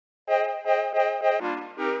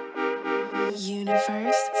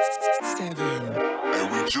Universe 7.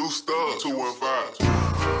 And we juiced up 215.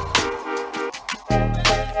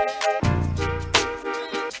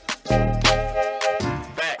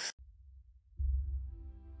 Facts.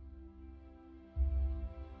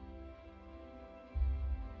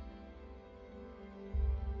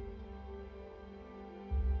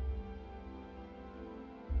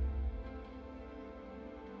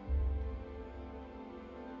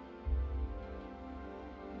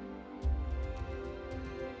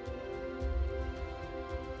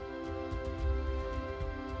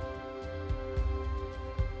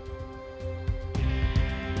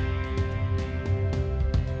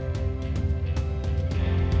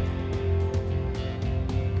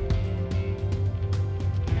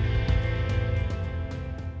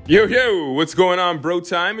 Yo, what's going on, bro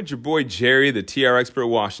time? It's your boy Jerry, the TR Expert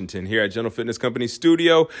Washington, here at General Fitness Company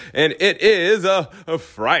Studio, and it is a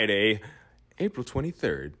Friday, April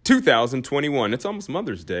 23rd, 2021. It's almost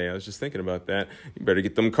Mother's Day. I was just thinking about that. You better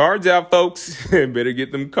get them cards out, folks. Better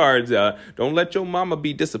get them cards out. Don't let your mama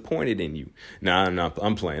be disappointed in you. Nah,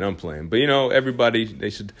 I'm playing. But, you know, everybody, they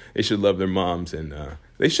should love their moms, and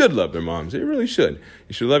they should love their moms. They really should.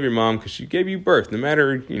 You should love your mom because she gave you birth, no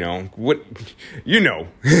matter, what,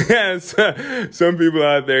 Some people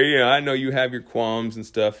out there, I know you have your qualms and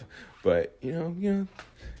stuff, but,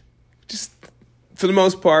 just for the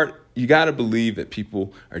most part, you got to believe that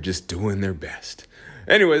people are just doing their best.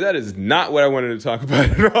 Anyway, that is not what I wanted to talk about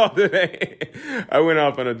at all today. I went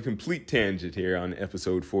off on a complete tangent here on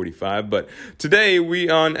episode 45. But today,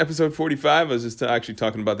 on episode 45, I was just actually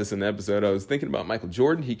talking about this in the episode. I was thinking about Michael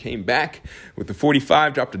Jordan. He came back with the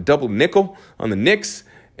 45, dropped a double nickel on the Knicks.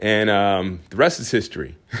 And the rest is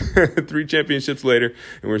history. 3 championships later,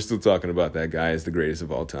 and we're still talking about that guy as the greatest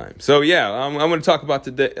of all time. So yeah, I'm going to talk about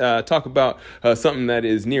today. Talk about something that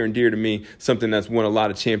is near and dear to me, something that's won a lot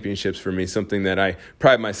of championships for me, something that I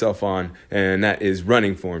pride myself on, and that is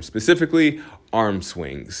running form, specifically arm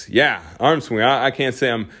swings. Yeah, arm swing. I can't say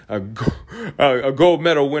I'm a gold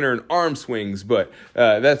medal winner in arm swings, but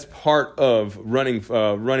that's part of running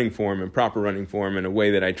form and proper running form in a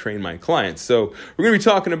way that I train my clients. So we're going to be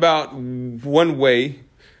talking about one way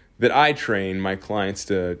that I train my clients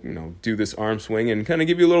to, do this arm swing and kind of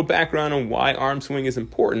give you a little background on why arm swing is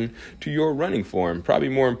important to your running form. Probably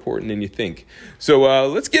more important than you think. So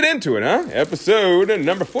let's get into it, huh? Episode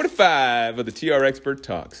number 45 of the TR Expert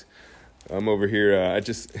Talks. I'm over here.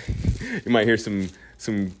 You might hear some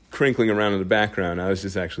crinkling around in the background. I was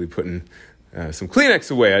just actually putting some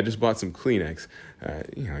Kleenex away. I just bought some Kleenex,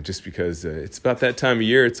 just because it's about that time of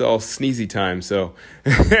year. It's all sneezy time. So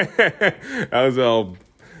I was all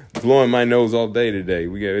blowing my nose all day today.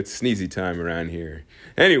 It's sneezy time around here.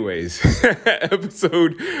 Anyways,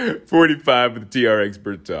 episode 45 of the TR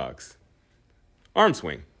Expert Talks. Arm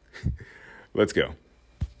swing. Let's go.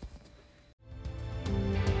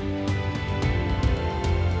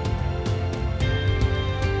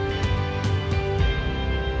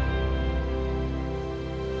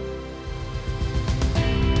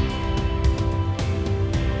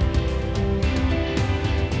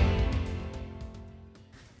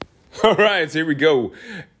 All right, so here we go.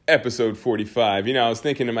 Episode 45. I was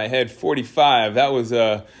thinking in my head, 45. That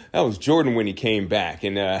was Jordan when he came back,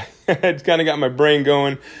 and it kind of got my brain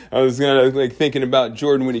going. I was thinking about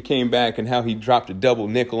Jordan when he came back and how he dropped a double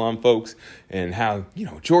nickel on folks, and how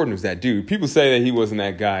Jordan was that dude. People say that he wasn't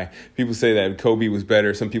that guy. People say that Kobe was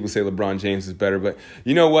better. Some people say LeBron James is better. But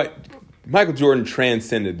you know what? Michael Jordan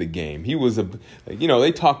transcended the game. He was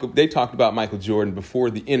they talked about Michael Jordan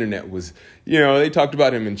before the internet was, they talked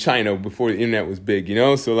about him in China before the internet was big,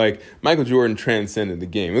 so Michael Jordan transcended the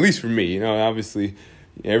game, at least for me. Obviously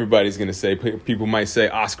everybody's going to say, people might say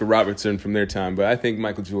Oscar Robertson from their time, but I think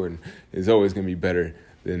Michael Jordan is always going to be better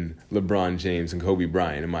than LeBron James and Kobe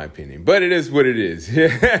Bryant, in my opinion. But it is what it is.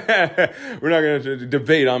 We're not going to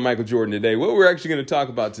debate on Michael Jordan today. What we're actually going to talk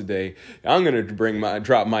about today, I'm going to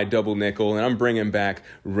drop my double nickel, and I'm bringing back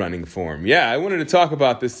running form. Yeah, I wanted to talk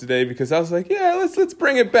about this today because I was like, yeah, let's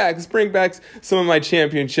bring it back. Let's bring back some of my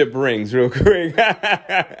championship rings real quick.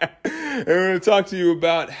 And we're going to talk to you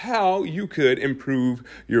about how you could improve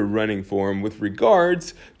your running form with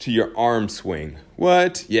regards to your arm swing.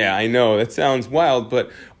 What? Yeah, I know, that sounds wild,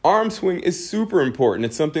 but arm swing is super important.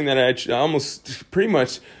 It's something that I almost pretty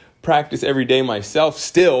much practice every day myself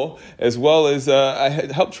still, as well as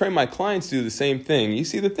I help train my clients do the same thing. You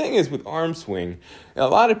see, the thing is with arm swing, a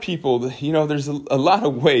lot of people, there's a lot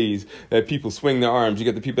of ways that people swing their arms. You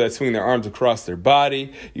got the people that swing their arms across their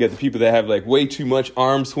body. You got the people that have like way too much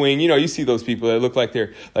arm swing. You see those people that look like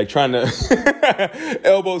they're like trying to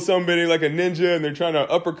elbow somebody like a ninja, and they're trying to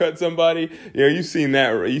uppercut somebody. You've seen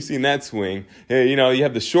that swing. You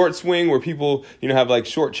have the short swing where people, have like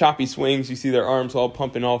short choppy swings. You see their arms all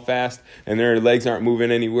pumping all fast and their legs aren't moving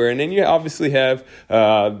anywhere. And then you obviously have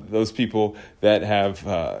those people that have,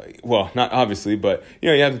 not obviously, but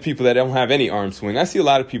you have the people that don't have any arm swing. I see a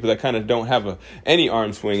lot of people that kind of don't have any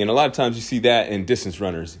arm swing, and a lot of times you see that in distance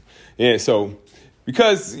runners. Yeah, so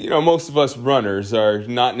because most of us runners are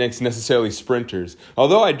not necessarily sprinters,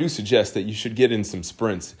 although I do suggest that you should get in some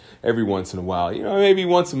sprints every once in a while, maybe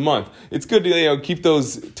once a month. It's good to keep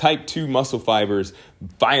those type 2 muscle fibers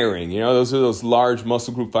firing. Those are those large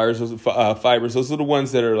muscle group fibers. Those are the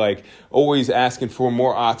ones that are like always asking for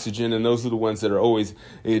more oxygen, and those are the ones that are always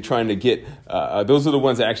trying to get. Those are the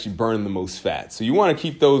ones that actually burn the most fat. So you want to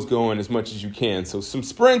keep those going as much as you can. So some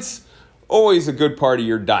sprints, always a good part of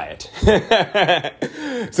your diet.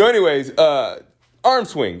 So anyways, arm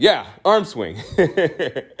swing. Yeah, arm swing.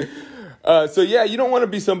 You don't want to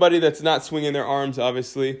be somebody that's not swinging their arms,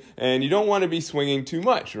 obviously, and you don't want to be swinging too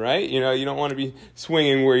much, right? You don't want to be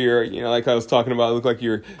swinging where you're, like I was talking about, look like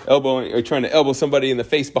you're elbowing or trying to elbow somebody in the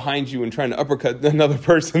face behind you and trying to uppercut another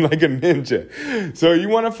person like a ninja. So you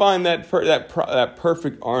want to find that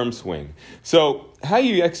perfect arm swing. So how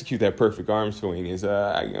you execute that perfect arm swing is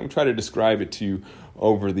I'm trying to describe it to you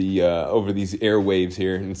over these airwaves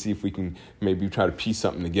here and see if we can maybe try to piece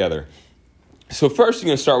something together. So first, you're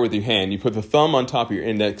going to start with your hand. You put the thumb on top of your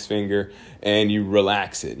index finger and you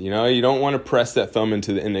relax it. You don't want to press that thumb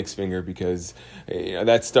into the index finger because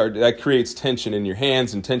that creates tension in your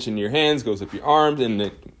hands, and tension in your hands goes up your arms and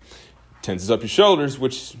it tenses up your shoulders,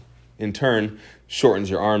 which in turn shortens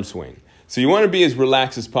your arm swing. So you want to be as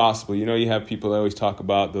relaxed as possible. You have people that always talk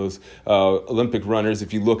about those Olympic runners.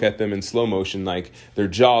 If you look at them in slow motion, like their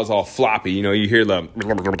jaw's all floppy. You hear them.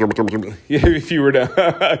 If you were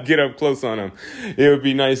to get up close on them, it would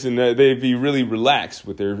be nice, and they'd be really relaxed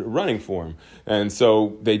with their running form. And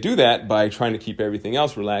so they do that by trying to keep everything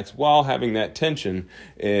else relaxed while having that tension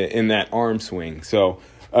in that arm swing. So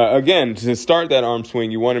again, to start that arm swing,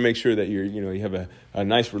 you want to make sure that you have a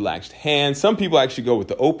nice relaxed hand. Some people actually go with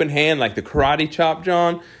the open hand, like the karate chop,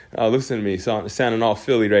 John. Listen to me, sounding all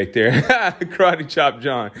Philly right there. Karate chop,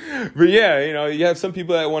 John. But yeah, you have some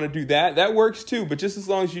people that want to do that. That works too, but just as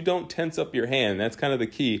long as you don't tense up your hand. That's kind of the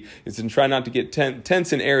key, is to try not to get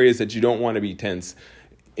tense in areas that you don't want to be tense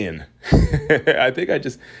in. I think I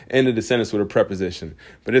just ended the sentence with a preposition,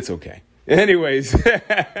 but it's okay. Anyways,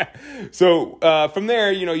 so from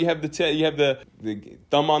there, you have the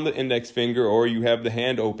thumb on the index finger, or you have the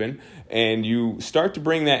hand open, and you start to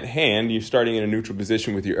bring that hand. You're starting in a neutral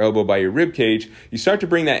position with your elbow by your rib cage. You start to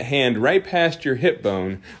bring that hand right past your hip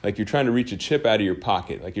bone, like you're trying to reach a chip out of your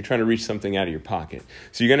pocket, like you're trying to reach something out of your pocket.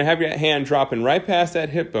 So you're going to have your hand dropping right past that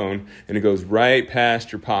hip bone, and it goes right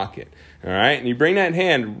past your pocket. All right, and you bring that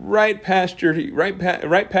hand right past your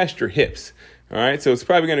hips. All right, so it's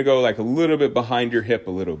probably going to go like a little bit behind your hip a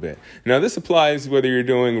little bit. Now, this applies whether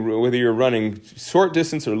you're running short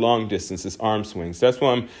distance or long distance, this arm swing. So that's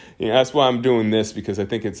why I'm doing this, because I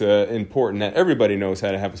think it's important that everybody knows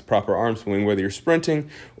how to have a proper arm swing, whether you're sprinting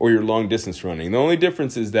or you're long distance running. The only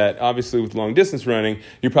difference is that obviously with long distance running,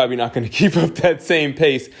 you're probably not going to keep up that same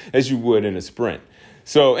pace as you would in a sprint.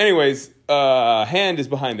 So anyways, hand is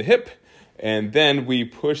behind the hip. And then we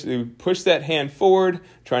push that hand forward,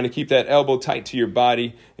 trying to keep that elbow tight to your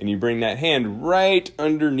body, and you bring that hand right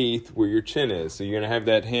underneath where your chin is. So you're going to have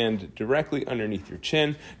that hand directly underneath your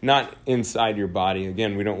chin, not inside your body.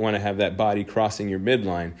 Again, we don't want to have that body crossing your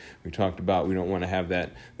midline. We talked about we don't want to have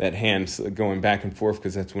that hand going back and forth,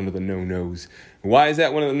 because that's one of the no-nos. Why is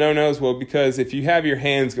that one of the no-nos? Well, because if you have your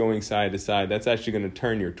hands going side to side, that's actually going to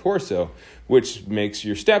turn your torso, which makes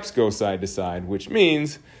your steps go side to side, which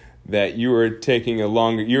means that you're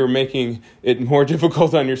making it more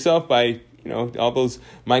difficult on yourself by, all those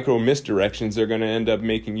micro misdirections are going to end up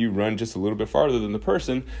making you run just a little bit farther than the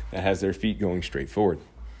person that has their feet going straight forward.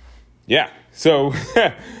 Yeah. So,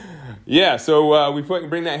 we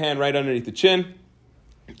bring that hand right underneath the chin,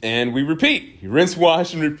 and we repeat. You rinse,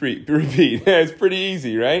 wash, and repeat. It's pretty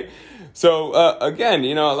easy, right? So, again,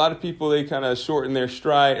 a lot of people, they kind of shorten their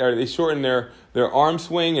stride, or they shorten their arm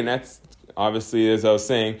swing, and that's Obviously, as I was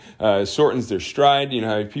saying, shortens their stride. You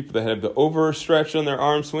know, have people that have the overstretch on their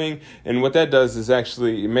arm swing, and what that does is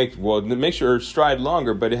actually it makes your stride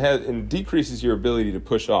longer, but it decreases your ability to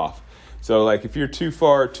push off. So, like, if you're too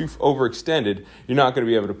overextended, you're not going to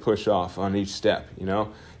be able to push off on each step, you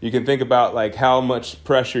know? You can think about, like, how much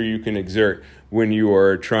pressure you can exert when you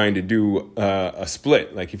are trying to do a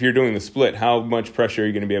split. Like, if you're doing the split, how much pressure are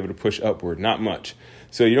you going to be able to push upward? Not much.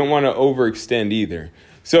 So you don't want to overextend either.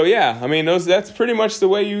 So, yeah, I mean, that's pretty much the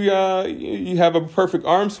way you have a perfect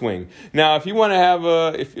arm swing. Now, if you want to have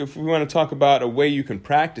if we want to talk about a way you can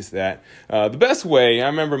practice that, the best way, I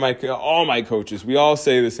remember all my coaches, we all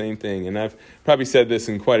say the same thing, and I've probably said this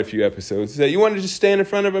in quite a few episodes, is that you want to just stand in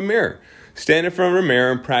front of a mirror. Stand in front of a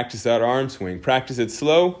mirror and practice that arm swing. Practice it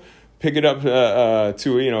slow. Pick it up to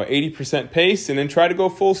 80% pace, and then try to go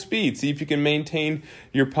full speed. See if you can maintain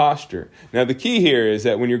your posture. Now, the key here is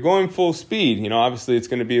that when you're going full speed, you know, obviously it's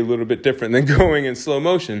going to be a little bit different than going in slow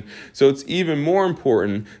motion. So it's even more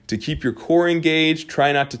important to keep your core engaged.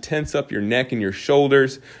 Try not to tense up your neck and your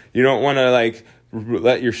shoulders. You don't want to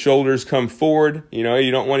let your shoulders come forward. You know,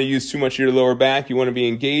 you don't want to use too much of your lower back. You want to be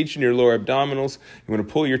engaged in your lower abdominals. You want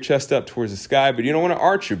to pull your chest up towards the sky, but you don't want to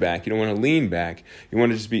arch your back. You don't want to lean back. You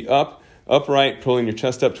want to just be upright, pulling your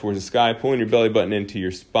chest up towards the sky, pulling your belly button into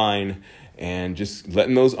your spine, and just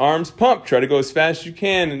letting those arms pump. Try to go as fast as you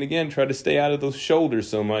can. And again, try to stay out of those shoulders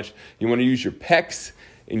so much. You want to use your pecs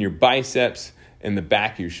and your biceps and the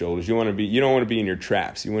back of your shoulders. You don't want to be in your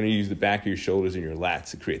traps. You want to use the back of your shoulders and your lats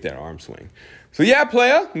to create that arm swing. So yeah,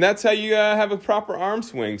 playa, and that's how you have a proper arm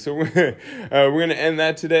swing. So we're going to end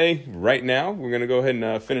that today right now. We're going to go ahead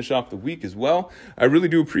and finish off the week as well. I really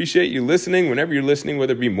do appreciate you listening. Whenever you're listening,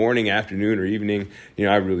 whether it be morning, afternoon, or evening, you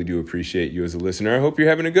know, I really do appreciate you as a listener. I hope you're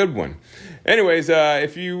having a good one. Anyways,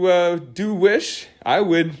 if you do wish, I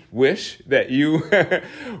would wish that you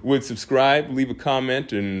would subscribe, leave a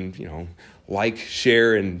comment, and, you know, like,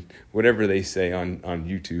 share, and whatever they say on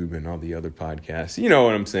YouTube and all the other podcasts. You know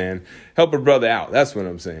what I'm saying. Help a brother out. That's what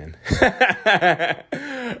I'm saying. All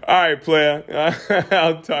right, playa.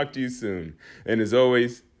 I'll talk to you soon. And as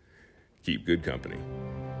always, keep good company.